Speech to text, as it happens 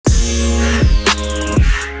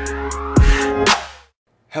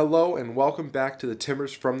Hello and welcome back to the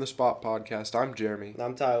Timbers from the Spot podcast. I'm Jeremy.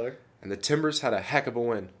 I'm Tyler. And the Timbers had a heck of a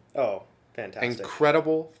win. Oh, fantastic.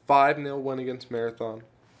 Incredible 5-0 win against Marathon.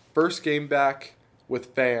 First game back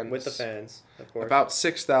with fans. With the fans, of course. About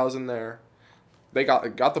 6,000 there. They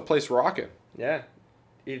got the place rocking. Yeah.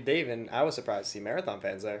 I was surprised to see Marathon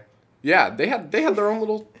fans there. Yeah, they had their own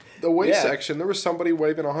little away section. There was somebody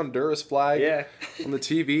waving a Honduras flag on the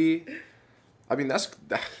TV. I mean,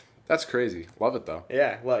 that's crazy. Love it, though.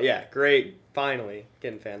 Yeah, well, yeah, great. Finally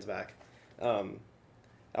getting fans back. I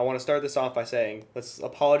want to start this off by saying let's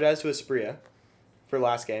apologize to Asprilla for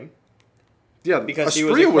last game. Yeah, because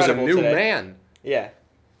Asprilla was a new man. Yeah,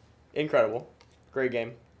 incredible. Great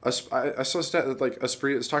game. I saw a stat that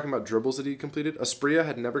Asprilla is talking about dribbles that he completed. Asprilla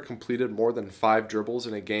had never completed more than 5 dribbles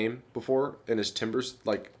in a game before in his Timbers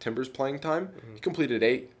playing time. Mm-hmm. He completed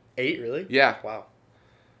 8. 8, really? Yeah. Wow.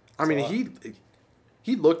 I mean,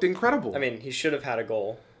 he looked incredible. I mean, he should have had a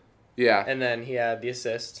goal. Yeah. And then he had the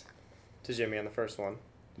assist to Jimmy on the first one.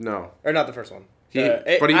 No. Or not the first one.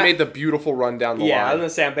 But he made the beautiful run down the line. Yeah, I was going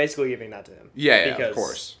to say I'm basically giving that to him. Yeah, because, of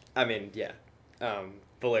course. I mean, yeah.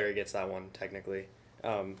 Valeri gets that one, technically.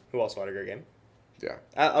 Who also had a great game. Yeah.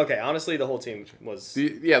 Okay, honestly, the whole team was...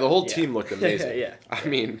 The whole team looked amazing. Yeah. I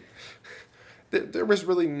mean, there was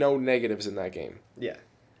really no negatives in that game. Yeah.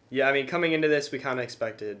 Yeah, I mean, coming into this, we kind of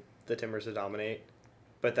expected the Timbers to dominate.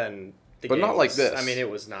 But then... not like this. I mean, it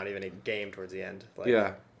was not even a game towards the end.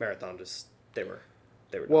 Marathon just... They were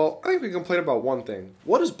well, I think we complain about one thing.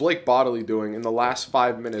 What is Blake Bodley doing in the last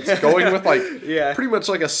 5 minutes? Going with pretty much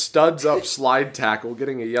like a studs up slide tackle,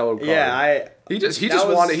 getting a yellow card. Yeah, he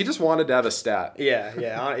just wanted to have a stat.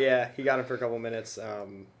 Yeah. He got him for a couple minutes.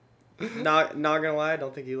 Not gonna lie, I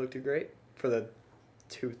don't think he looked too great for the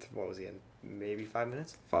what was he in? Maybe 5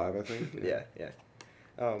 minutes. 5, I think. Yeah.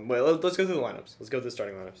 Well, let's go through the lineups. Let's go through the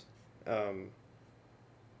starting lineups.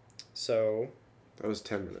 So. That was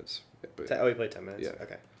 10 minutes. We played 10 minutes? Yeah.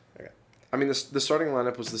 Okay. I mean, the starting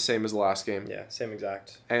lineup was the same as the last game. Yeah, same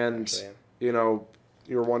exact. And, actually,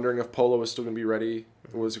 you were wondering if Polo was still going to be ready.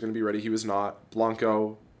 Mm-hmm. Was going to be ready. He was not.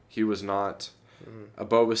 Blanco, he was not. Mm-hmm.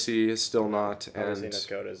 Abobasi is still not.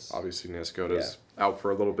 Obviously, Nescota's out for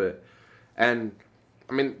a little bit. And,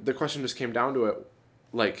 I mean, the question just came down to it,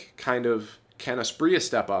 can Asprilla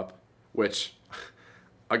step up? Which,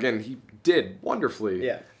 again, he did wonderfully.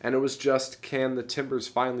 Yeah. And it was just, can the Timbers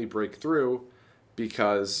finally break through?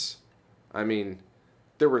 Because, I mean,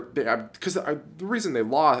 the reason they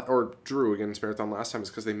lost or drew against Marathon last time is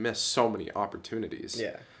because they missed so many opportunities.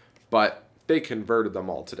 Yeah. But they converted them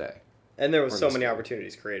all today. And there was so many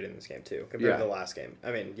opportunities created in this game, too, compared to the last game.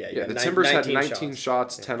 I mean, the Timbers had 19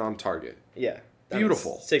 shots, 10 on target. Yeah.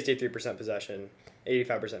 Beautiful. 63% possession,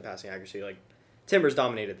 85% passing accuracy. Timbers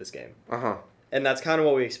dominated this game. Uh-huh. And that's kind of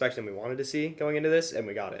what we expected and we wanted to see going into this, and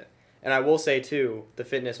we got it. And I will say, too, the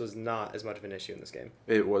fitness was not as much of an issue in this game.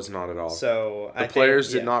 It was not at all. So the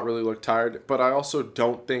players did not really look tired, but I also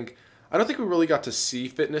don't think we really got to see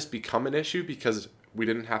fitness become an issue because we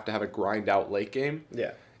didn't have to have a grind out late game.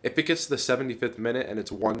 Yeah. If it gets to the 75th minute and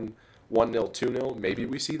it's 1-0, 2-0, maybe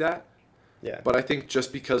we see that. Yeah. But I think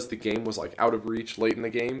just because the game was out of reach late in the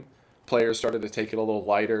game, players started to take it a little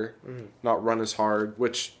lighter, not run as hard,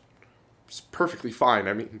 which is perfectly fine.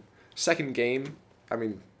 I mean, second game,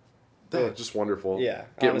 just wonderful. Yeah.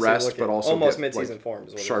 Get rest, but also almost get, mid-season form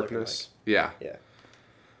is what sharpness. Yeah.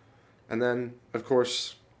 And then, of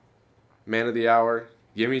course, man of the hour,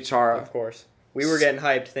 Yimi Chara. Of course. We were getting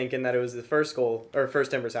hyped thinking that it was the first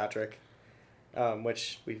Timbers hat trick,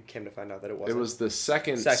 which we came to find out that it wasn't. It was the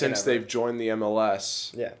second since ever. They've joined the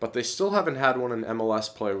MLS. Yeah. But they still haven't had one in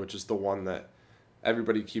MLS play, which is the one that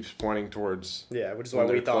everybody keeps pointing towards. Yeah, which is why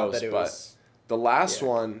we thought that it was. The last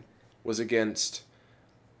one was against...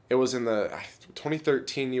 It was in the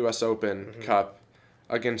 2013 U.S. Open Cup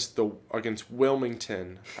against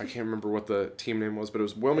Wilmington. I can't remember what the team name was, but it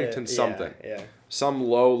was Wilmington something. Yeah. Some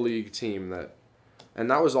low league team and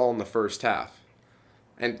that was all in the first half.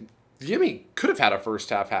 And Jimmy could have had a first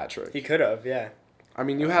half hat trick. He could have, yeah. I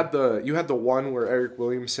mean, you had the one where Eric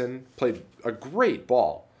Williamson played a great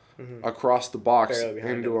ball across the box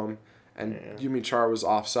into him, and Yumi Char was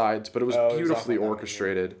offsides, but it was beautifully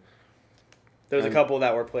orchestrated. There was a couple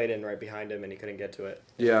that were played in right behind him, and he couldn't get to it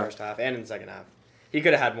in the first half and in the second half. He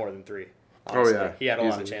could have had more than 3. Honestly. Oh, yeah. He had a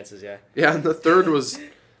lot of chances, yeah. Yeah, and the third was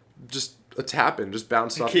just a tap-in, just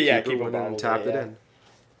bounced off the keeper, went in and tapped it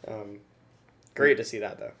in. Great to see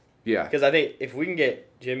that, though. Yeah. Because I think if we can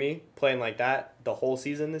get Jimmy playing like that the whole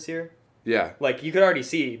season this year, yeah, you could already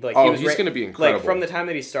see, he's going to be incredible. From the time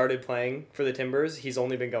that he started playing for the Timbers, he's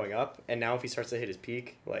only been going up, and now if he starts to hit his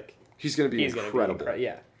peak, he's going to be incredible.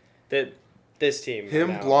 Yeah. this team. Him,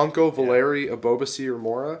 now, Blanco, Valeri, Abobasi, or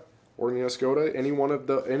Mora, or Niascoda,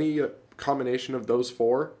 any combination of those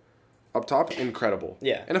four up top, incredible.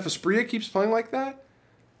 Yeah. And if Asprilla keeps playing like that,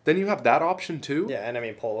 then you have that option too. Yeah, and I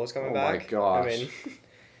mean Polo's coming back. Oh my gosh. I mean,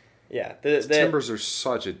 yeah, the Timbers are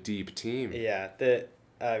such a deep team. Yeah,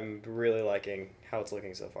 I'm really liking how it's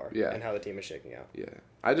looking so far. Yeah. And how the team is shaking out. Yeah.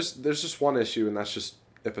 There's just one issue, and that's just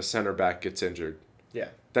if a center back gets injured. Yeah.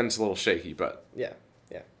 Then it's a little shaky, but yeah.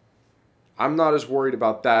 I'm not as worried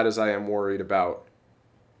about that as I am worried about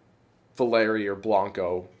Valeri or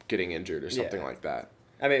Blanco getting injured or something like that.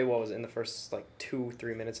 I mean, what was it, in the first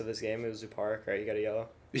 2-3 minutes of this game? It was Zuparik, right? You got a yellow.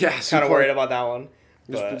 Yeah, kind of worried about that one.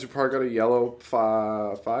 But Zuparik got a yellow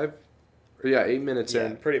 8 minutes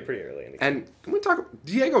in. Pretty early in the game. And can we talk?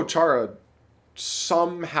 Diego Chara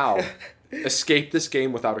somehow escaped this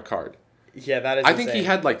game without a card. Yeah, that is. I think he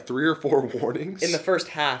had 3 or 4 warnings in the first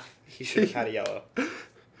half. He should have had a yellow.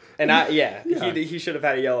 And he should have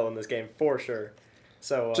had a yellow in this game for sure.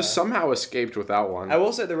 So just somehow escaped without one. I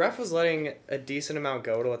will say the ref was letting a decent amount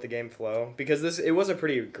go to let the game flow because it was a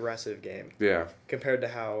pretty aggressive game. Yeah. Compared to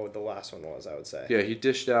how the last one was, I would say. Yeah, he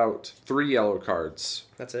dished out 3 yellow cards.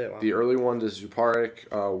 That's it. Wow. The early one to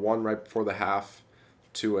Zuparik, one right before the half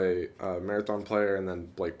to a Marathon player, and then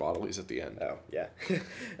Blake Bodley's at the end. Oh yeah.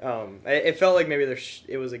 It felt like maybe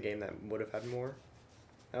it was a game that would have had more.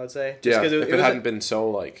 I would say. Just if it hadn't been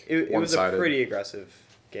so it was a pretty aggressive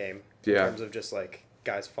game. In Yeah. terms of just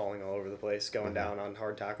guys falling all over the place, going down on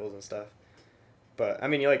hard tackles and stuff. But I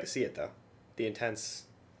mean, you like to see it though. The intense.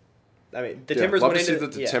 I mean, the Timbers love went to into see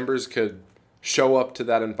that the Timbers could show up to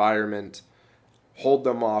that environment, hold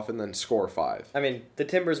them off, and then score 5. I mean, the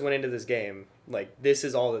Timbers went into this game this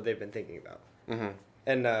is all that they've been thinking about. Mm-hmm.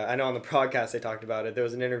 And I know on the podcast they talked about it. There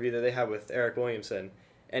was an interview that they had with Eric Williamson,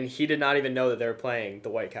 and he did not even know that they were playing the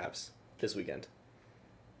Whitecaps this weekend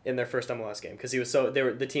in their first MLS game because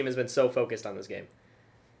the team has been so focused on this game.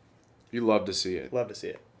 You love to see it. Love to see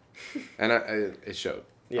it. And it showed.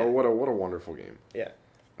 Yeah. Oh, what a wonderful game. Yeah.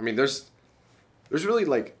 I mean, there's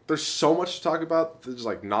really there's so much to talk about. There's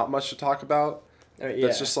not much to talk about.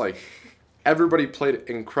 That's just everybody played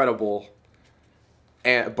incredible.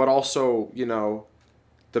 But also,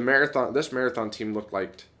 this marathon team looked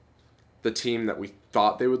like the team that we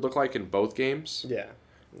thought they would look like in both games. Yeah.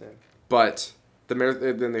 But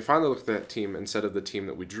then they finally looked at that team instead of the team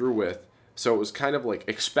that we drew with. So it was kind of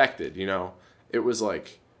expected, It was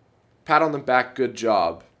pat on the back, good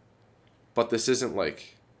job. But this isn't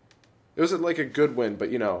it wasn't a good win, but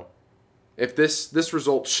if this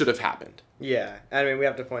result should have happened. Yeah. I mean, we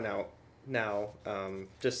have to point out now,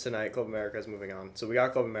 just tonight, Club America is moving on. So we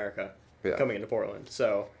got Club America coming into Portland.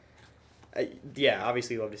 So,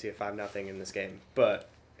 obviously you love to see a 5-0 in this game. But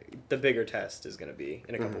the bigger test is going to be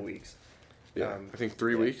in a couple weeks. Yeah, I think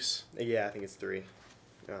 3 weeks. Yeah, I think it's 3.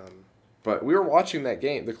 But we were watching that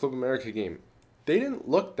game, the Club America game. They didn't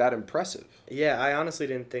look that impressive. Yeah, I honestly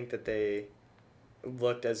didn't think that they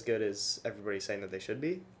looked as good as everybody's saying that they should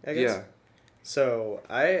be, I guess. Yeah. So,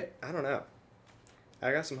 I don't know.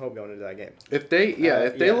 I got some hope going into that game. If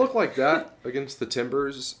they look like that against the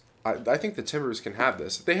Timbers, I think the Timbers can have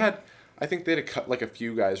this. I think they'd have cut a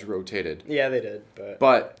few guys rotated. Yeah, they did,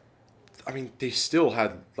 but I mean, they still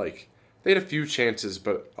had they had a few chances,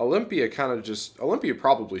 but Olympia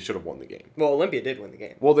probably should have won the game. Well, Olympia did win the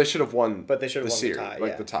game. Well, they should have won, but they should have won series, the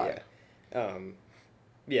tie. the tie.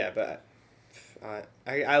 Yeah. But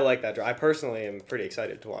I like that draw. I personally am pretty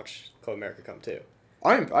excited to watch Club America come too.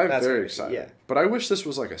 I'm very excited. Yeah. But I wish this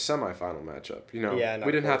was a semifinal matchup. Yeah,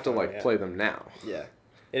 we didn't have to play them now. Yeah.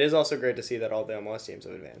 It is also great to see that all the MLS teams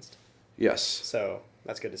have advanced. Yes. So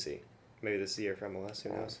that's good to see. Maybe this is the year for MLS. Who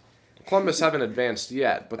knows? Columbus haven't advanced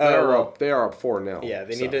yet, but they are up 4-0. Yeah,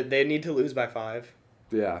 they need to lose by 5.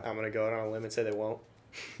 Yeah. I'm gonna go out on a limb and say they won't.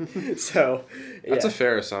 So that's a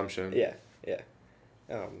fair assumption. Yeah.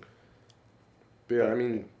 But I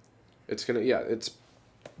mean, it's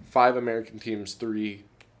 5 American teams, 3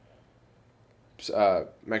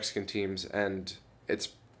 Mexican teams, and it's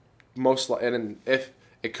if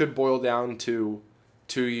it could boil down to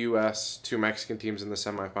 2 U.S., 2 Mexican teams in the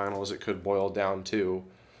semifinals, it could boil down to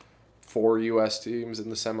 4 U.S. teams in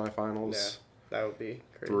the semifinals. Yeah, that would be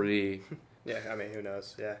crazy. 3. Yeah, I mean, who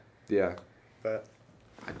knows? Yeah. Yeah. But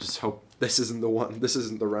I just hope this isn't the one. This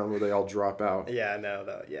isn't the round where they all drop out. Yeah, no,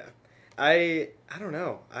 though. Yeah. I don't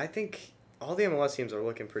know. I think all the MLS teams are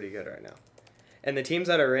looking pretty good right now. And the teams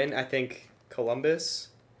that are in, I think Columbus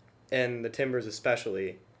and the Timbers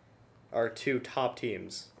especially are 2 top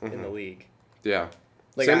teams in the league. Yeah.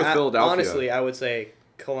 Same with Philadelphia. Honestly, I would say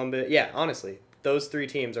Columbus. Yeah, honestly, those 3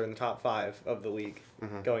 teams are in the top 5 of the league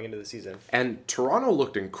going into the season. And Toronto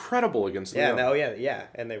looked incredible against Lyon.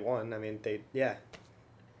 And they won. I mean,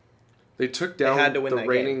 They took down had to win the that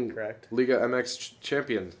reigning game, correct? Liga MX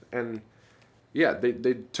champions, and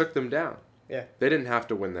they took them down. Yeah. They didn't have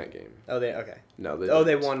to win that game. Oh, okay. No, they didn't.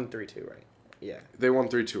 They didn't. won 3-2, right? Yeah. They won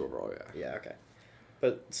 3-2 overall, yeah. Yeah, okay.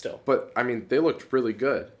 But still. But, I mean, they looked really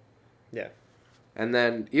good. Yeah. And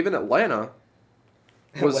then even Atlanta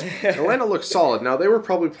looked solid. Now, they were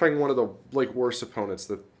probably playing one of the worst opponents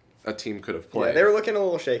that a team could have played. Yeah, they were looking a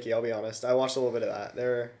little shaky, I'll be honest. I watched a little bit of that. They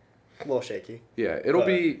were a little shaky. Yeah, it'll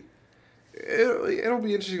be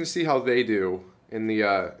interesting to see how they do in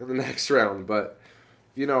the next round, but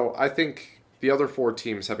I think the other 4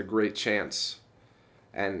 teams have a great chance.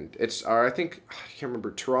 And I can't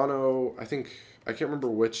remember Toronto. I can't remember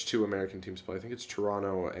which 2 American teams play. I think it's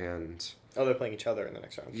Toronto and. Oh, they're playing each other in the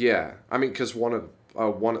next round. Yeah, I mean, because 2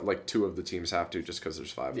 of the teams have to, just because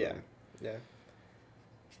there's 5 of them. Yeah.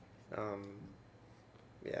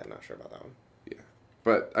 I'm not sure about that one. Yeah,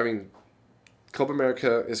 but I mean, Club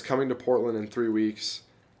America is coming to Portland in 3 weeks.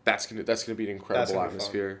 That's gonna be an incredible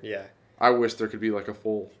atmosphere. Yeah. I wish there could be a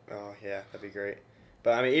full. Oh yeah, that'd be great.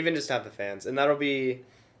 But I mean, even just to have the fans, and that'll be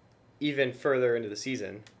even further into the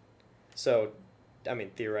season. So, I mean,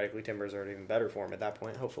 theoretically, Timbers are in even better form at that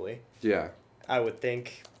point. Hopefully. Yeah. I would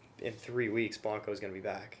think in 3 weeks, Blanco's gonna be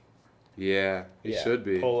back. Yeah, he should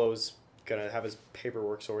be. Polo's gonna have his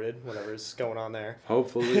paperwork sorted, whatever's going on there.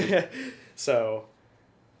 Hopefully. So,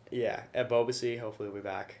 yeah, at Bobacy, hopefully we'll be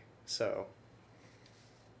back. So,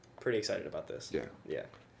 pretty excited about this. Yeah. Yeah.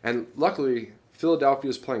 And luckily,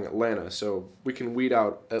 Philadelphia's playing Atlanta, so we can weed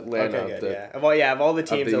out Atlanta. Okay, good, of all the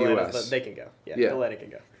teams, Atlanta, they can go. Yeah, Atlanta can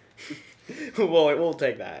go. we'll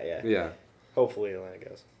take that, yeah. Yeah. Hopefully Atlanta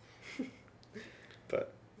goes.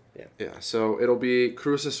 But, yeah. Yeah, so it'll be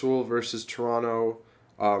Cruz Azul versus Toronto,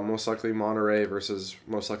 most likely Monterrey versus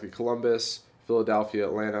most likely Columbus, Philadelphia,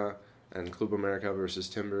 Atlanta, and Club America versus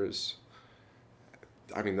Timbers.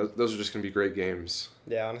 I mean, those are just going to be great games.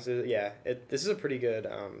 Yeah, honestly, yeah. This is a pretty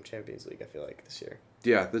good Champions League, I feel like, this year.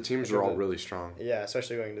 Yeah, the teams are all really strong. Yeah,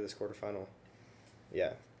 especially going into this quarterfinal.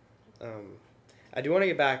 Yeah. I do want to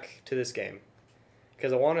get back to this game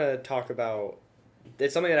because I want to talk about...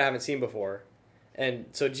 It's something that I haven't seen before. And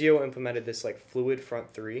so Gio implemented this, fluid front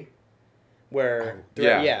 3 where...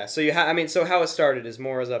 So so how it started is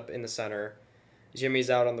Mora's up in the center, Jimmy's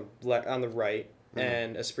out on the right,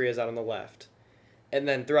 and Espria's out on the left. And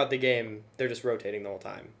then throughout the game, they're just rotating the whole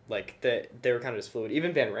time. They were kind of just fluid.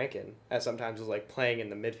 Even Van Rankin at sometimes was playing in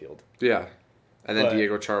the midfield. Yeah. And then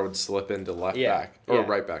Diego Char would slip into left back. Or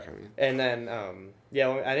right back, I mean. And then,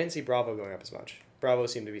 I didn't see Bravo going up as much. Bravo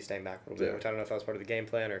seemed to be staying back a little bit, which I don't know if that was part of the game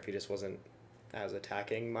plan or if he just wasn't as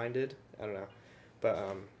attacking minded. I don't know. But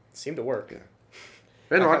it seemed to work. Yeah.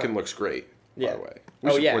 Van Rankin looks great, by the way.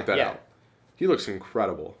 We should point that out. He looks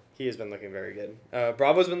incredible. He has been looking very good.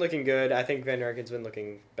 Bravo's been looking good. I think Van Rankin's been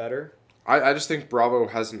looking better. I just think Bravo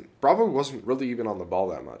wasn't really even on the ball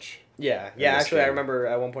that much. Yeah. Actually, I remember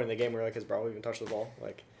at one point in the game we were has Bravo even touched the ball?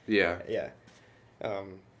 Yeah. Yeah.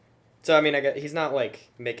 So, I mean, he's not,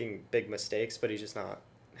 making big mistakes, but he's just not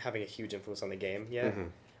having a huge influence on the game yet. Mm-hmm.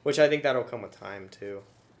 Which I think that'll come with time, too.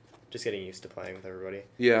 Just getting used to playing with everybody.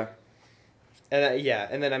 Yeah.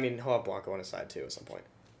 And then, I mean, he'll have Blanco on his side, too, at some point.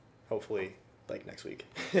 Hopefully, next week.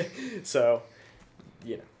 So,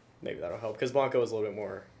 maybe that'll help. Because Blanco is a little bit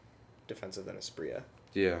more defensive than Espria.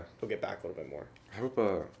 Yeah. He'll get back a little bit more. I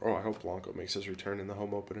hope Blanco makes his return in the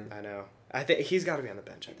home opener. I know. I think he's got to be on the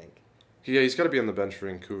bench, I think. Yeah, he's got to be on the bench for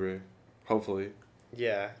Vancouver. Hopefully.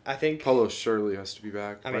 Yeah, I think... Polo surely has to be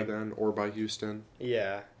back by then, or by Houston.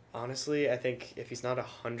 Yeah. Honestly, I think if he's not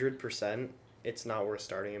 100%, it's not worth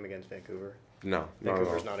starting him against Vancouver. No,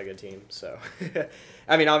 Vancouver's not a good team, so...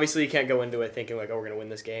 I mean, obviously you can't go into it thinking, we're going to win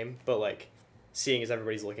this game, but, seeing as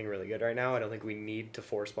everybody's looking really good right now, I don't think we need to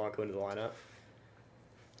force Blanco into the lineup.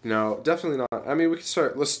 No, definitely not. I mean, let's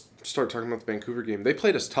start talking about the Vancouver game. They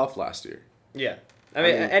played us tough last year. Yeah. I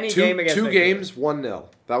mean any game against Two Vancouver. Games, 1-0.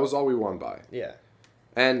 That was all we won by. Yeah.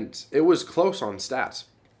 And it was close on stats,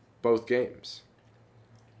 both games.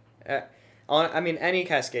 Any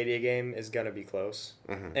Cascadia game is going to be close.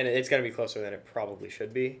 Mm-hmm. And it's going to be closer than it probably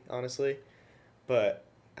should be, honestly. But,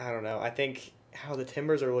 I don't know. I think how the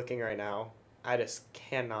Timbers are looking right now, I just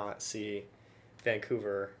cannot see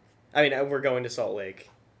Vancouver. I mean, we're going to Salt Lake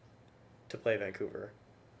to play Vancouver,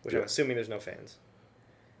 which I'm assuming there's no fans.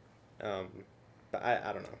 But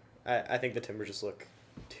I don't know. I think the Timbers just look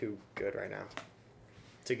too good right now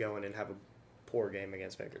to go in and have a poor game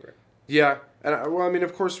against Vancouver. Yeah, and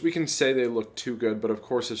of course we can say they look too good, but of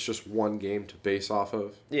course it's just one game to base off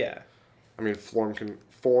of. Yeah. I mean,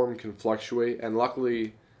 form can fluctuate, and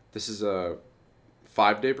luckily, this is a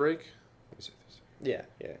 5-day break. Yeah.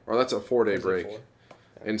 Or that's a 4-day break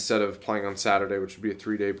instead of playing on Saturday, which would be a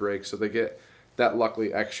 3-day break. So they get that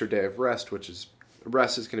luckily extra day of rest, which is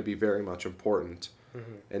going to be very much important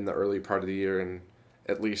in the early part of the year, and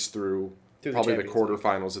at least through probably the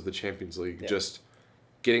quarterfinals of the Champions League. Yeah. Just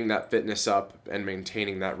getting that fitness up and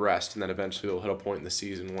maintaining that rest, and then eventually they'll hit a point in the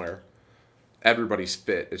season where everybody's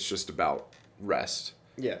fit. It's just about rest.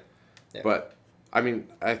 Yeah. But, I mean,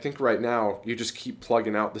 I think right now you just keep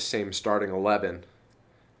plugging out the same starting 11,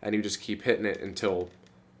 and you just keep hitting it until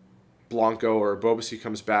Blanco or Bobasi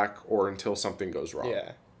comes back or until something goes wrong.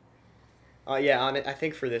 Yeah. I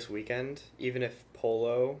think for this weekend, even if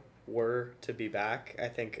Polo were to be back, I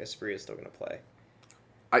think Asprilla is still going to play.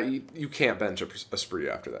 You can't bench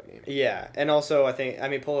Asprilla after that game. Yeah, and also I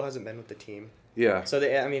mean, Polo hasn't been with the team. Yeah. So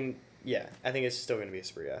I think it's still going to be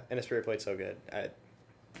Asprilla, and Asprilla played so good. I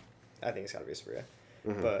think it's got to be Asprilla,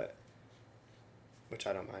 but which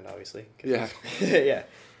I don't mind, obviously. Yeah. Yeah.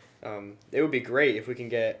 It would be great if we can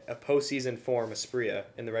get a postseason form Asprilla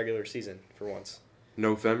in the regular season for once.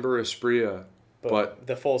 November Asprilla, but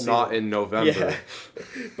the full season. Not in November. Yeah.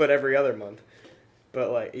 But every other month.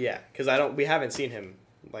 But because we haven't seen him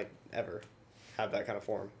ever have that kind of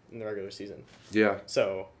form in the regular season. Yeah.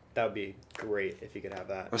 So that would be great if you could have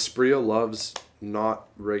that. Asprilla loves not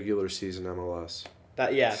regular season MLS.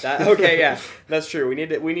 That's true.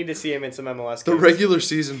 We need to see him in some MLS games. The regular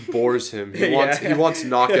season bores him. He wants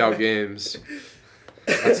knockout games.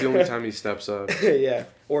 That's the only time he steps up. Yeah,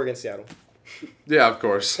 or against Seattle. Yeah, of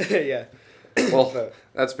course. Yeah. Well,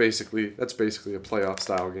 that's basically a playoff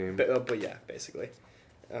style game. But yeah, basically.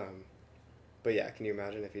 But yeah, can you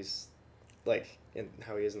imagine if he's in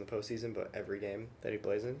how he is in the postseason, but every game that he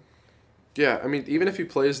plays in? Yeah, I mean, even if he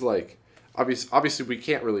plays obviously we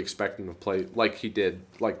can't really expect him to play like he did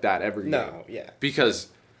like that every game. No, yeah. Because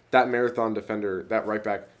that marathon defender, that right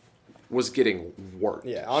back, was getting worked.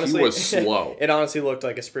 Yeah, honestly, he was slow. It honestly looked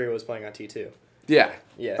like Asprilla was playing on T2. Yeah.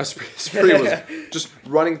 Yeah. Asprilla was just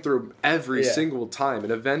running through every single time,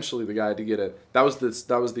 and eventually the guy had to get it. That was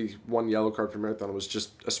the one yellow card for marathon. It was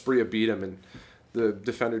just Asprilla beat him, and the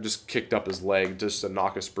defender just kicked up his leg just to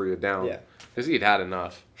knock Asprilla down. Yeah. Because he'd had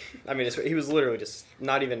enough. I mean, he was literally just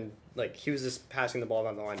not even he was just passing the ball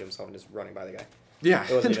down the line to himself and just running by the guy. Yeah,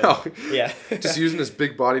 just using his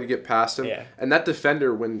big body to get past him. Yeah. And that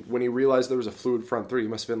defender, when he realized there was a fluid front three, he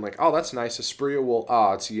must have been like, oh, that's nice. Asprilla will,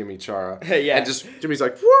 it's Yimi Chara. Yeah. And just, Jimmy's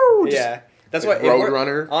like, woo! That's what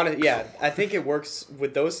Roadrunner. I think it works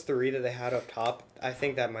with those three that they had up top. I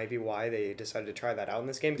think that might be why they decided to try that out in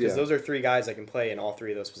this game, because those are three guys that can play in all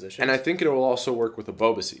three of those positions. And I think it will also work with a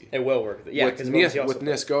Bobasi. It will work. Yeah, with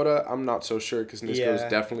Niskoda, I'm not so sure, because Niskoda's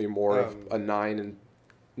definitely more of a 9 and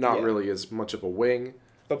not really as much of a wing.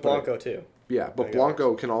 But Blanco, too. Yeah, but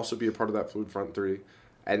Blanco can also be a part of that fluid front three.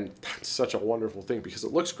 And that's such a wonderful thing, because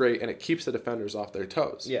it looks great, and it keeps the defenders off their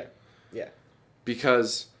toes. Yeah, yeah.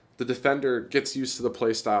 Because the defender gets used to the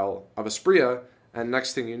play style of Asprilla, and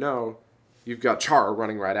next thing you know, you've got Chara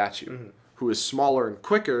running right at you, who is smaller and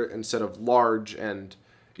quicker instead of large and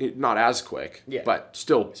not as quick, but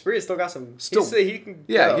still. Asprilla still got some. He can.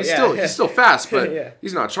 He's still fast, but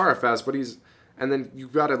he's not Chara fast. But and then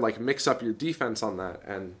you've got to mix up your defense on that,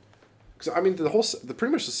 and because I mean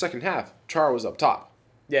pretty much the second half, Chara was up top.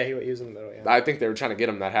 Yeah, he was in the middle. Yeah, I think they were trying to get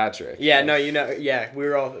him that hat trick. Yeah, no,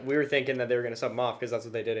 we were thinking that they were going to sub him off because that's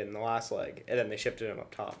what they did in the last leg, and then they shifted him up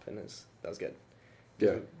top, and that was good.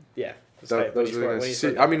 Yeah, yeah. That was really nice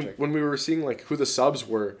to see. I mean, when we were seeing who the subs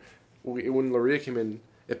were, when Luria came in,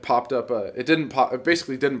 it popped up. It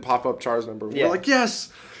basically didn't pop up Char's number. We're like,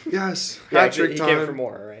 yes, hat trick time. He came for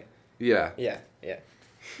more, right? Yeah. Yeah.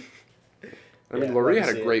 I mean, Luria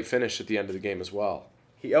had a great finish at the end of the game as well.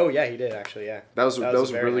 He did actually. Yeah. That was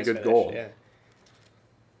a really good goal. Yeah.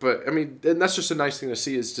 But I mean, and that's just a nice thing to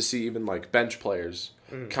see, is to see even bench players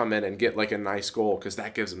come in and get a nice goal, because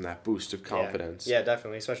that gives them that boost of confidence. Yeah,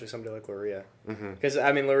 definitely, especially somebody like Luria. Because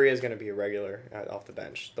I mean, Luria is going to be a regular off the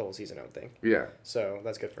bench the whole season, I would think. Yeah. So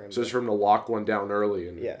that's good for him. So just for him to lock one down early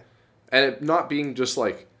and it not being just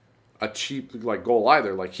a cheap goal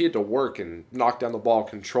either. He had to work and knock down the ball,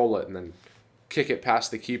 control it, and then kick it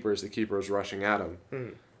past the keeper as the keeper is rushing at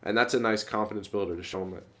him. And that's a nice confidence builder to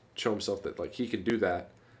show himself that he can do that,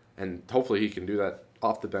 and hopefully he can do that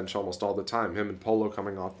off the bench almost all the time. Him and Polo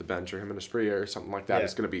coming off the bench, or him and Asprilla or something like that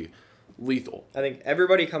is going to be lethal. I think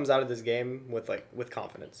everybody comes out of this game with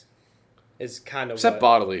confidence. Is kind of except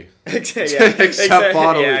Bodily. Except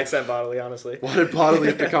Bodily. Yeah, except Bodily, honestly. Why did Bodily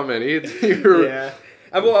have to come in? Yeah.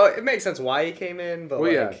 Well, it makes sense why he came in, but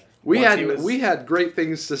We had great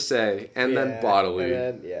things to say, and then Bodily.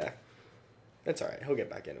 And then, that's all right. He'll get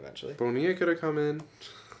back in eventually. Bonilla could have come in.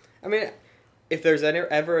 I mean, if there's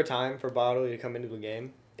ever a time for Bodily to come into the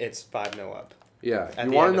game, it's 5-0 up. Yeah.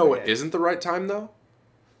 You want to know what isn't the right time, though?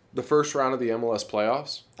 The first round of the MLS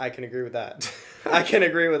playoffs. I can agree with that. I can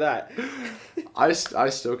agree with that. I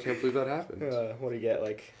still can't believe that happened. What do you get,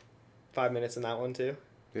 like 5 minutes in that one, too?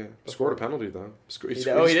 Yeah. Scored a penalty, though. He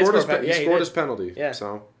scored his penalty. Yeah.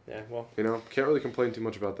 So, yeah, well. Can't really complain too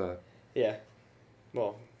much about that. Yeah.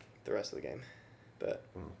 Well, the rest of the game. But.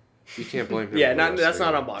 Well, you can't blame him. Yeah, that's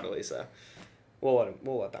not on Bodily, so we'll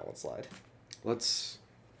let that one slide. Let's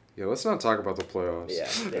not talk about the playoffs.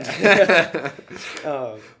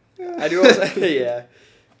 Yeah. I do also,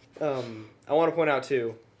 I want to point out,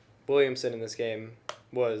 too, Williamson in this game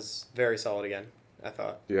was very solid again, I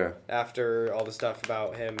thought. Yeah. After all the stuff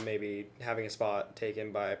about him maybe having a spot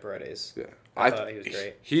taken by Paredes. Yeah. I thought he was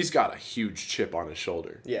great. He's got a huge chip on his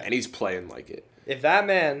shoulder. Yeah. And he's playing like it. If that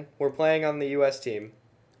man were playing on the U.S. team,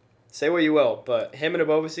 say what you will, but him and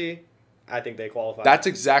Abovasi, I think they qualify. That's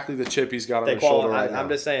exactly the chip he's got on his shoulder right now. I'm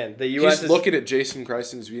just saying. The U.S. He's looking at Jason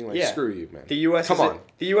Christ and being like, screw you, man. The U.S. Come on.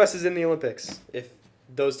 The U.S. is in the Olympics if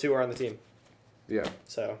those two are on the team. Yeah.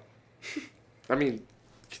 So. I mean,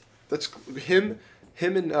 that's him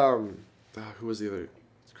and who was the other?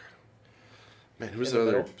 Man, who was the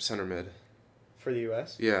other center mid? For the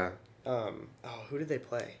U.S.? Yeah. Who did they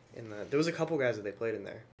play in the? There was a couple guys that they played in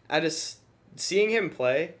there. Seeing him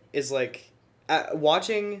play is like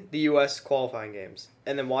watching the U.S. qualifying games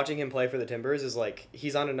and then watching him play for the Timbers is like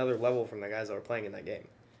he's on another level from the guys that were playing in that game.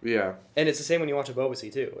 Yeah. And it's the same when you watch a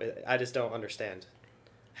Abovasi too. I just don't understand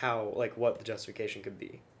how what the justification could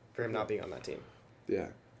be for him not being on that team. Yeah.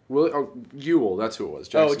 Ewell, that's who it was.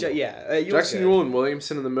 Jackson Jackson Ewell and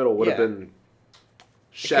Williamson in the middle would have been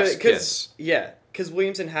chef's kiss. Yeah, because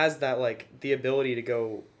Williamson has that the ability to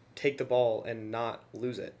go take the ball and not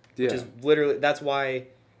lose it. Yeah. Which is literally that's why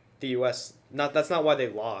the U.S. that's not why they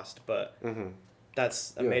lost, but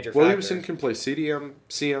that's a major factor. Williamson can play CDM,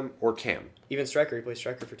 CM, or Cam. Even striker, he plays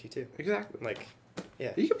striker for T2. Exactly.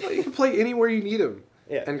 Yeah. He can play anywhere you need him.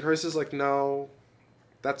 Yeah. And Chris is like, no,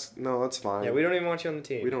 that's fine. Yeah, we don't even want you on the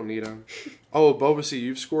team. We don't need him. Oh, Bobasi,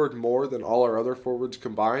 you've scored more than all our other forwards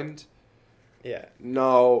combined? Yeah.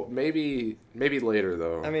 No, maybe later,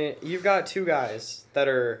 though. I mean, you've got two guys that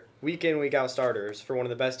are week in, week out starters for one of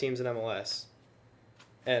the best teams in MLS.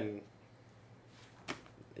 And,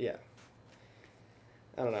 yeah.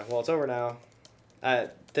 I don't know. Well, it's over now.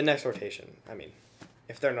 The next rotation, I mean,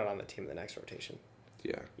 if they're not on the team, the next rotation.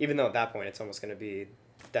 Yeah. Even though at that point, it's almost going to be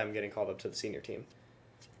them getting called up to the senior team.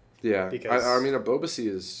 Yeah. Because I mean, Abobasi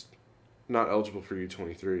is not eligible for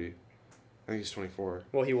U23. I think he's 24.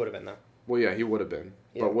 Well, he would have been, though. Well, yeah, he would have been.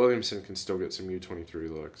 Yeah. But Williamson can still get some U23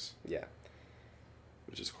 looks. Yeah.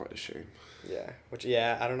 Which is quite a shame.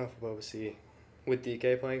 Yeah. I don't know if Abobasi, with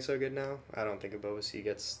DK playing so good now, I don't think Abobasi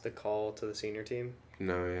gets the call to the senior team.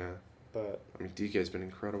 No, yeah. But I mean, DK's been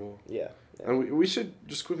incredible. Yeah. And we should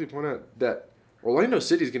just quickly point out that Orlando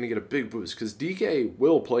City is going to get a big boost because DK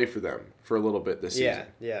will play for them for a little bit this season.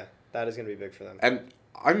 Yeah. That is going to be big for them. And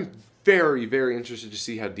I'm very, very interested to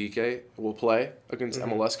see how DK will play against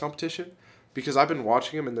MLS competition because I've been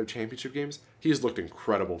watching him in their championship games. He's looked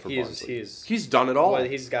incredible for Barnsley. He's done it all. Well,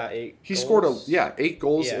 he's got 8 He scored 8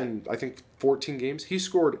 goals in, I think, 14 games. He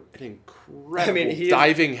scored an incredible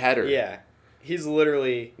diving header. Yeah. He's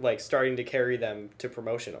literally, starting to carry them to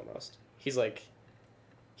promotion almost.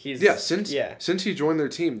 Since he joined their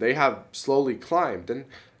team, they have slowly climbed. And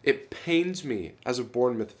it pains me as a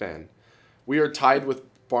Bournemouth fan. We are tied with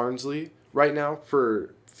Barnsley right now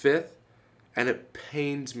for 5th, and it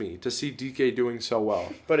pains me to see DK doing so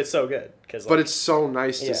well. But it's so good. But it's so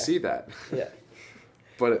nice to see that. Yeah.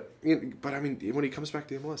 But I mean, when he comes back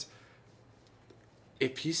to MLS,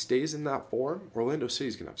 if he stays in that form, Orlando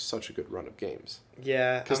City's going to have such a good run of games.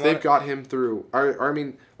 Yeah. Because they've got him through... I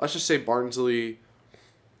mean, let's just say Barnsley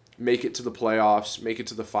make it to the playoffs, make it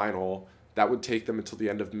to the final. That would take them until the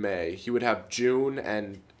end of May. He would have June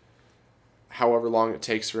and however long it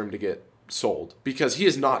takes for him to get sold. Because he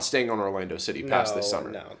is not staying on Orlando City past this summer.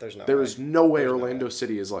 No, there's no way. There is no way Orlando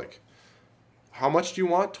City is like, how much do you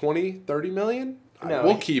want? 20, 30 million? No,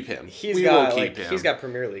 we'll keep him. He's got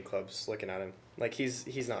Premier League clubs looking at him.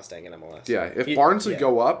 He's not staying in MLS. Yeah, if Barnsley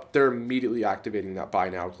go up, they're immediately activating that buy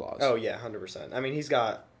now clause. Oh, yeah, 100%. I mean,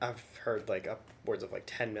 I've heard, upwards of,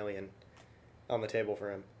 10 million on the table for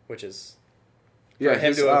him, which is... Yeah,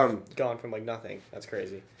 him to have gone from, nothing. That's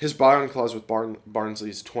crazy. His buy-on clause with Barnsley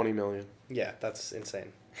is 20 million. Yeah, that's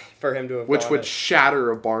insane. For him to have Which would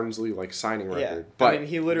shatter a Barnsley, signing record. Yeah, But I mean,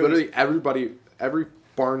 he literally every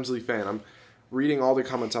Barnsley fan. I'm reading all the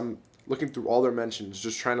comments. I'm looking through all their mentions,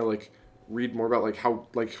 just trying to like read more about like how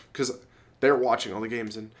like because they're watching all the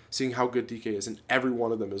games and seeing how good DK is, and every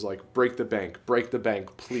one of them is like, break the bank,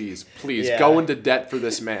 please, Yeah. go into debt for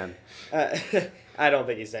this man. I don't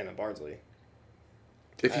think he's staying on Barnsley.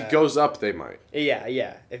 If he goes up, they might.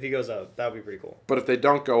 Yeah. If he goes up, that would be pretty cool. But if they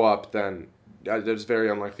don't go up, then it's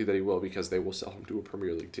very unlikely that he will, because they will sell him to a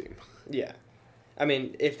Premier League team. Yeah. I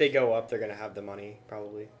mean, if they go up, they're going to have the money,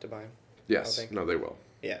 probably, to buy him. Yes. No, they will.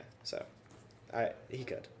 Yeah, so he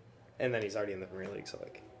could. And then he's already in the Premier League, so,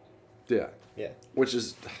 like... Yeah. Yeah. Which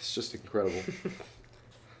is it's just incredible.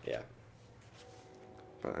 Yeah.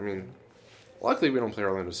 But, I mean, luckily we don't play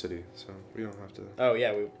Orlando City, so we don't have to... Oh,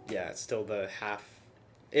 yeah, it's still the half...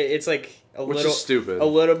 It's like Which is stupid. A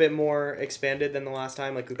little bit more expanded than the last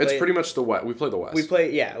time. Like it's pretty much the West. We play the West. We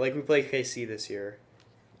play KC this year,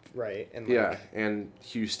 right? And like, and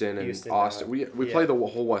Houston and Austin. We play the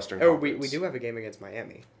whole Western Oh, Conference. we do have a game against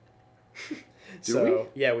Miami. Do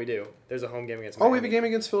we? Yeah, we do. There's a home game against Miami. Oh, we have a game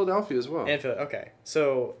against Philadelphia as well. Okay.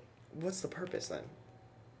 So, what's the purpose then?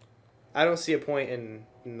 I don't see a point in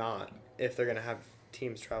not if they're going to have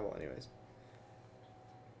teams travel anyways.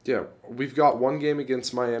 Yeah, we've got one game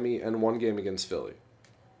against Miami and one game against Philly.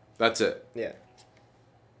 That's it. Yeah.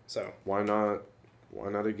 So. Why not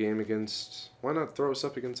a game against... Why not throw us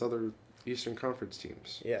up against other Eastern Conference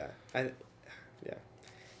teams? Yeah.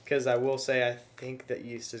 Because I will say I think that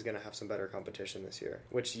East is going to have some better competition this year,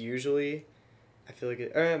 which usually I feel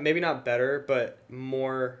like maybe not better, but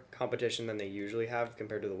more competition than they usually have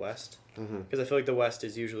compared to the West. Because I feel like the West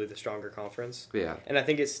is usually the stronger conference. Yeah. And I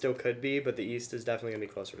think it still could be, but the East is definitely going to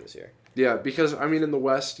be closer this year. Yeah, because, I mean, in the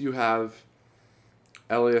West you have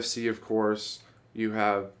LAFC, of course. You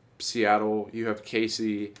have Seattle. You have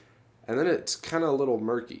KC. And then it's kind of a little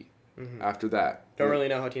murky after that. Don't really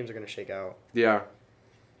know how teams are going to shake out. Yeah.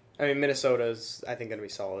 I mean, Minnesota's, I think, going to be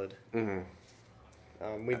solid.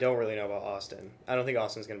 We don't really know about Austin. I don't think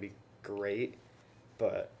Austin's going to be great,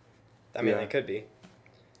 but, I mean, they could be.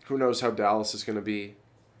 Who knows how Dallas is going to be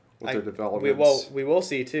with their developments. We will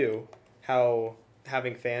see, too, how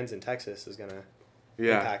having fans in Texas is going to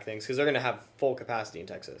impact things, because they're going to have full capacity in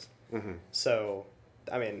Texas. So,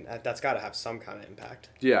 I mean, that's got to have some kind of impact.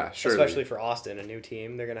 Yeah, sure. Especially for Austin, a new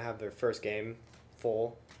team. They're going to have their first game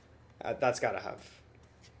full. That's got to have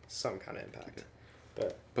some kind of impact.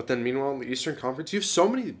 But then, meanwhile, in the Eastern Conference, you have so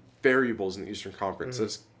many variables in the Eastern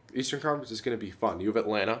Conference. Eastern Conference is going to be fun. You have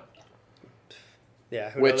Atlanta. Yeah,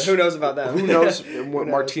 who knows about that? Who knows when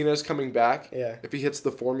Martinez coming back? Yeah. If he hits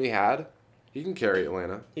the form he had, he can carry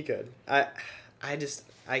Atlanta. He could. I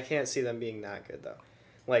can't see them being that good, though.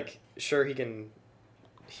 Like, sure, he can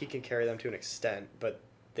carry them to an extent, but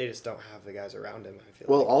they just don't have the guys around him, I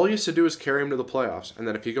feel like. All he has to do is carry him to the playoffs, and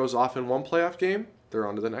then if he goes off in one playoff game, they're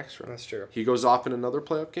on to the next round. That's true. He goes off in another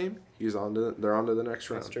playoff game, they're on to the next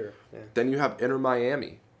round. That's true, yeah. Then you have Inter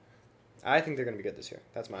Miami. I think they're going to be good this year.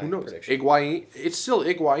 That's my prediction. Higuain. It's still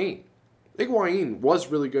Higuain. Higuain was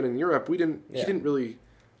really good in Europe. He didn't really...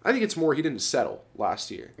 I think it's more he didn't settle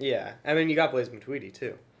last year. Yeah. I mean, you got Blaise Matuidi,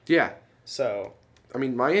 too. Yeah. So... I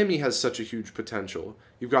mean, Miami has such a huge potential.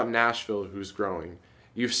 You've got Nashville, who's growing.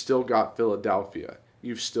 You've still got Philadelphia.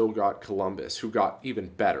 You've still got Columbus, who got even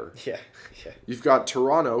better. Yeah. You've got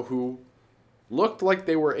Toronto, who looked like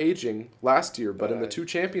they were aging last year, but in the two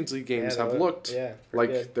Champions League games have looked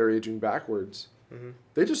like they're aging backwards.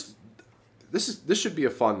 They just... This should be a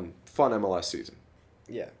fun MLS season.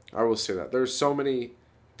 Yeah. I will say that. There's so many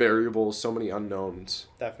variables, so many unknowns.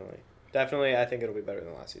 Definitely, I think it'll be better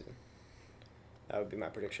than last season. That would be my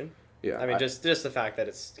prediction. Yeah. I mean, just the fact that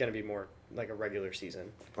it's going to be more like a regular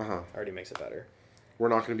season already makes it better. We're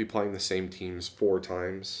not going to be playing the same teams 4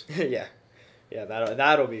 times. Yeah,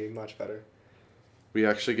 that'll be much better. We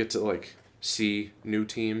actually get to like see new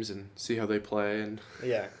teams and see how they play and.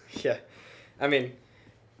 Yeah. I mean,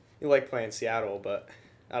 you like playing Seattle, but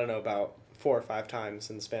I don't know about 4 or 5 times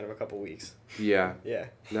in the span of a couple weeks. Yeah. Yeah.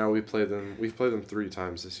 Now we've played them 3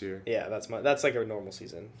 times this year. Yeah, that's like a normal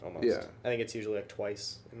season almost. Yeah. I think it's usually like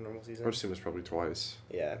twice in a normal season. I would assume it's probably twice.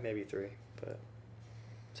 Yeah, maybe 3, but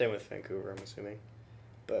same with Vancouver, I'm assuming.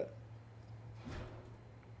 But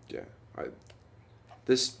yeah,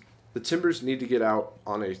 the Timbers need to get out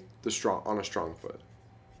on a strong foot.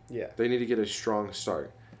 Yeah. They need to get a strong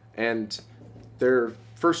start. And their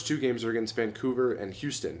first 2 games are against Vancouver and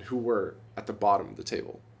Houston, who were at the bottom of the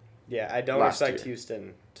table. Yeah, I don't expect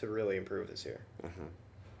Houston to really improve this year.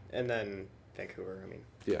 And then Vancouver, I mean.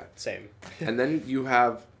 Yeah. Same. And then you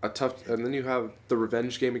have the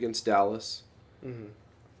revenge game against Dallas.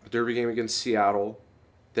 A derby game against Seattle.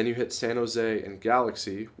 Then you hit San Jose and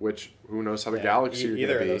Galaxy, which who knows how the Galaxy are going to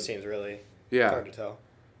be. Either of those teams, really. Yeah. It's hard to tell.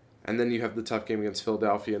 And then you have the tough game against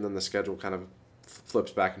Philadelphia, and then the schedule kind of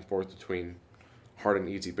flips back and forth between hard and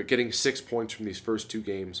easy. But getting 6 points from these first 2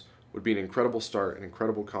 games would be an incredible start, an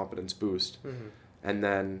incredible confidence boost. Mm-hmm. And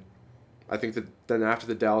then I think that then after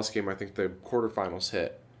the Dallas game, I think the quarterfinals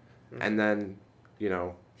hit. Mm-hmm. And then, you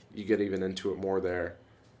know, you get even into it more there.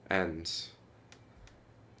 And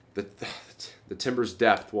the Timbers'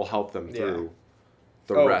 depth will help them through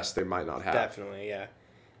the rest they might not have. Definitely, yeah.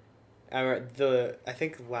 I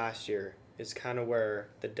think last year is kind of where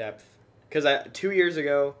the depth, because 2 years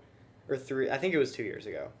ago, or 3, I think it was 2 years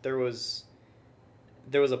ago, there was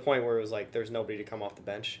a point where it was like there's nobody to come off the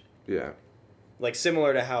bench. Yeah. Like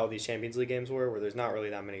similar to how these Champions League games were, where there's not really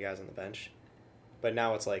that many guys on the bench, but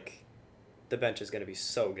now it's like the bench is going to be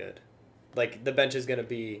so good. Like the bench is going to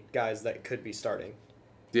be guys that could be starting.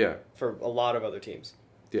 Yeah. For a lot of other teams.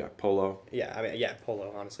 Yeah, Polo. Yeah, I mean,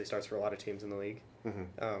 Polo honestly starts for a lot of teams in the league.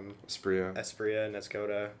 Mm-hmm. Espria,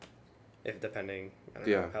 Nescoda, if depending. I don't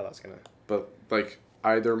know how that's gonna. But like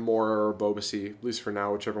either Mora or Bobasi, at least for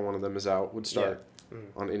now, whichever one of them is out, would start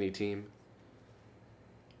on any team.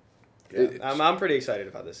 Yeah. I'm pretty excited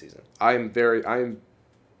about this season. I am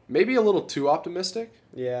maybe a little too optimistic.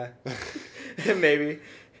 Yeah, maybe.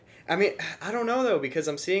 I mean, I don't know though, because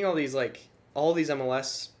I'm seeing all these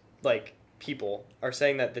MLS people are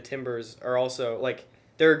saying that the Timbers are also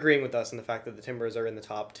they're agreeing with us in the fact that the Timbers are in the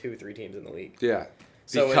top 2-3 teams in the league. Yeah,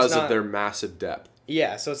 because of their massive depth.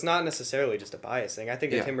 Yeah, so it's not necessarily just a bias thing. I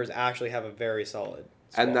think the Timbers actually have a very solid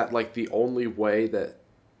squad. And that the only way that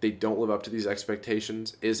they don't live up to these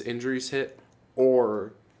expectations is injuries hit,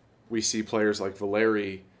 or we see players like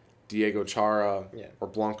Valeri, Diego Chara, or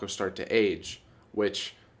Blanco start to age,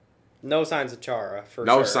 which... No signs of Chara, for sure.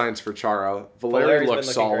 No signs for Chara. Valeri looks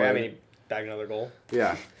solid. Great. I mean, he bagged another goal.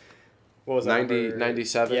 Yeah. What was that?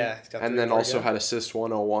 97. Yeah. And then also had assist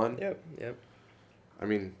 101. Yep. I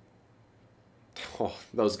mean,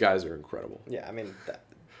 those guys are incredible. Yeah, I mean...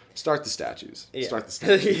 Start the statues. Yeah. Start the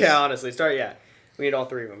statues. Yeah, honestly. We need all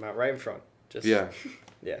 3 of them out right in front. Just Yeah.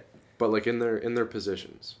 Yeah. But in their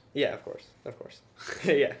positions. Yeah, of course.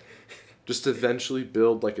 Yeah. Just eventually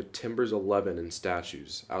build a Timbers 11 in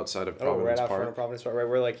statues outside of Providence right out Park. front of Providence Park, right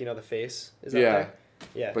where the face is yeah. up there.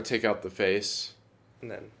 Yeah. But take out the face.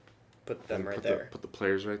 And then put them right there. Put the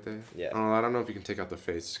players right there. Yeah. I don't know if you can take out the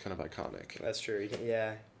face. It's kind of iconic. That's true. You can,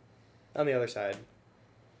 yeah. On the other side.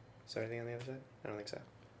 Is there anything on the other side? I don't think so.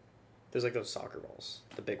 There's those soccer balls,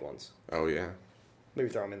 the big ones. Oh yeah. Maybe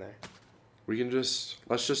throw them in there. We can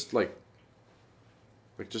let's just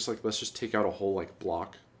take out a whole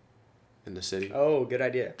block in the city. Oh, good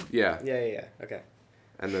idea. Yeah. Yeah. Okay.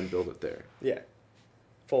 And then build it there. Yeah.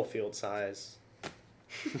 Full field size.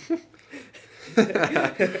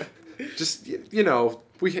 Just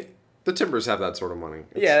the Timbers have that sort of money.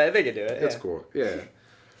 They could do it. It's cool. Yeah.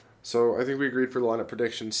 So I think we agreed for the lineup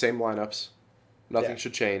prediction. Same lineups. Nothing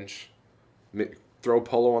should change. Throw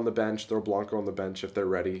Polo on the bench. Throw Blanco on the bench if they're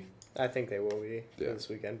ready. I think they will be this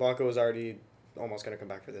weekend. Blanco was already almost going to come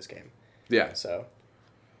back for this game. Yeah. So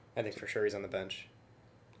I think for sure he's on the bench.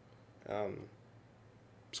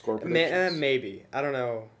 Score predictions? Maybe. I don't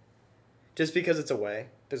know. Just because it's away,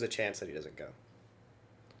 there's a chance that he doesn't go.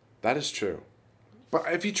 That is true. But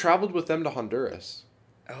if he traveled with them to Honduras...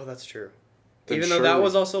 Oh, that's true. Even though that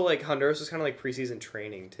was also Honduras was kind of preseason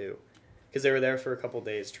training too. Because they were there for a couple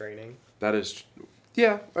days training. That is...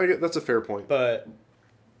 Yeah, that's a fair point. But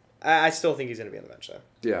I still think he's going to be on the bench, though.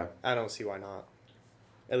 Yeah. I don't see why not.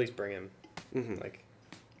 At least bring him. Mm-hmm.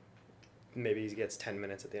 Maybe he gets 10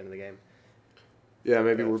 minutes at the end of the game. Yeah,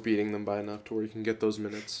 maybe we're beating them by enough to where he can get those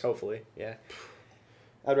minutes. Hopefully, yeah.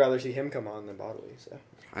 I'd rather see him come on than Bodley, so...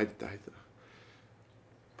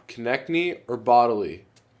 Konechny or Bodley?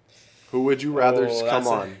 Who would you rather come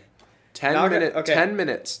on? 10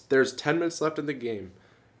 minutes. There's 10 minutes left in the game.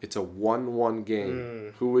 It's a 1-1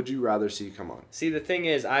 game. Who would you rather see come on? See, the thing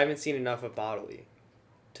is, I haven't seen enough of Bodley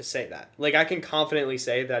to say that. I can confidently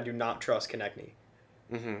say that I do not trust Konechny.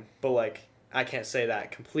 Mm-hmm. But, I can't say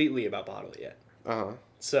that completely about Bodley yet. Uh-huh.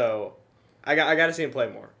 So, I got to see him play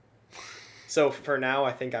more. So, for now,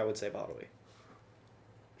 I think I would say Bodley.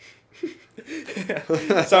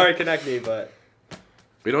 Sorry, Konechny, but...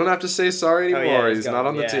 We don't have to say sorry anymore. He's not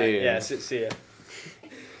on the team. Yeah, see ya.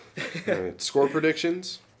 All right, score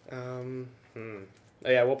predictions?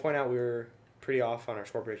 We'll point out we were pretty off on our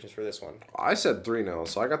score predictions for this one. I said 3-0,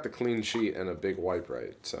 so I got the clean sheet and a big wipe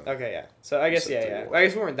right. So. Okay, yeah. So I guess, I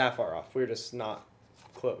guess we weren't that far off. We were just not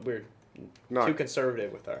we're too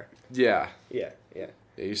conservative with our... Yeah. Yeah. Yeah,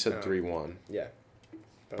 you said 3-1. Yeah.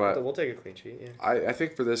 But we'll take a clean sheet. Yeah. I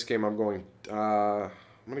think for this game I'm going. I'm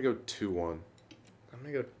gonna go 2-1. I'm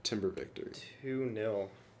gonna go Timber victory. 2-0.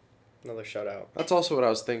 Another shutout. That's also what I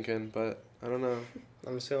was thinking, but I don't know.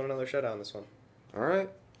 I'm just feeling another shutout in this one. All right,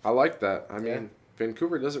 I like that. I mean,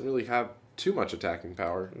 Vancouver doesn't really have too much attacking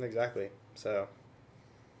power. Exactly. So,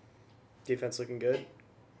 defense looking good.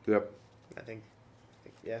 Yep. I think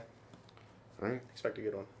yeah. All right. Expect a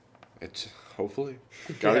good one. It's hopefully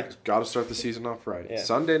gotta start the season off right. Yeah.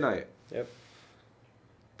 Sunday night. Yep.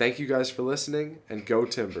 Thank you guys for listening, and go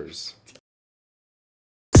Timbers.